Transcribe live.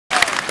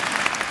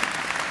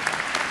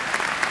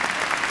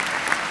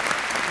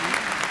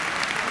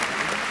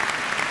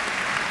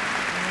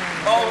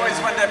always,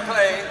 when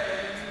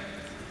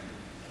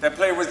they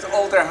play with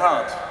all their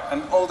heart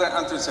and all their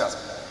enthusiasm.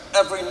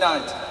 Every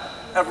night,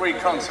 every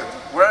concert,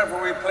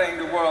 wherever we play in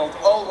the world,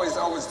 always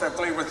they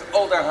play with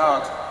all their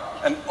heart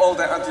and all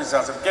their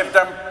enthusiasm. Give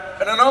them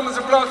an enormous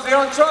applause, the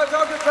on-charge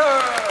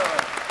orchestra!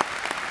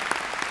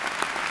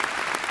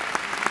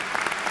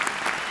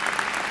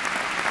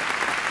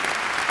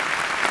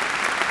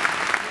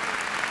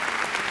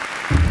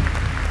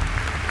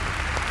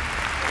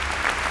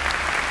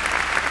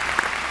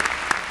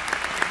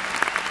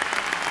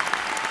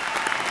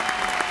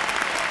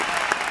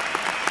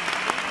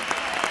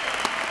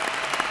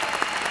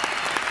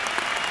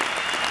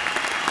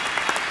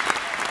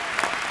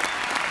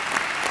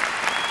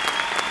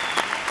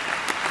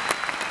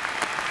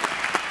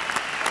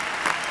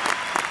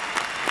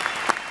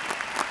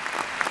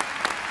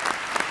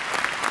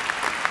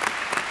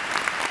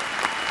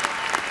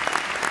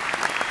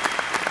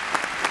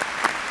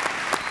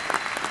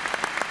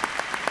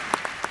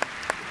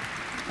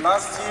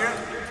 Last year,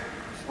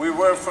 we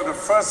were for the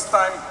first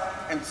time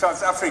in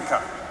South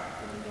Africa,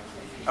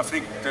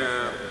 Afrique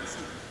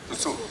du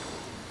Sud.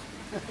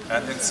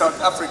 And in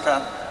South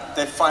Africa,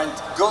 they find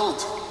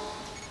gold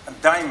and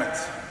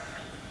diamonds,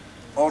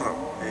 oro,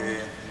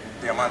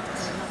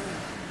 diamantes.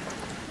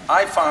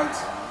 I found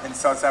in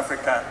South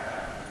Africa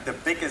the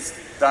biggest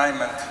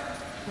diamond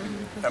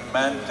a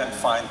man can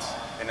find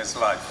in his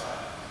life,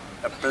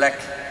 a black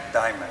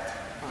diamond.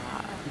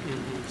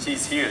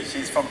 She's here,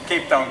 she's from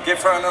Cape Town.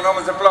 Give her an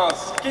enormous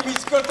applause. Kimi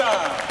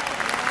Skuta.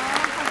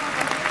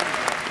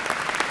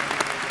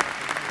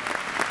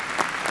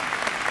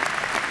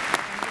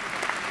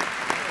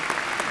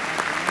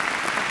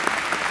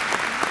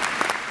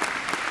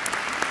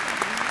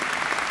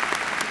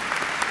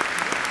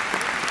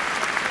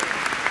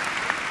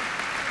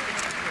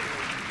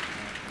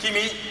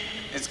 Kimi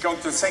is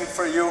going to sing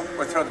for you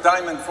with her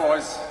diamond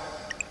voice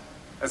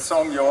a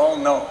song you all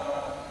know.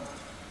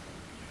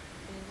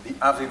 The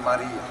Ave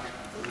Maria.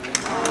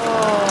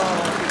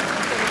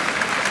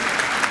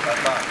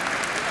 Bye-bye.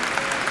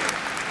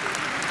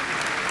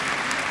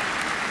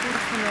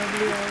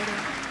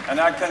 And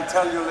I can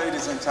tell you,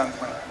 ladies and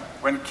gentlemen,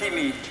 when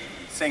Kimi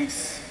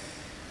sings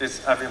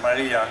this Ave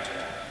Maria,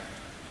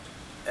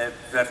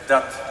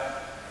 verdad,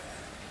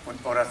 una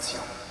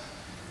oración.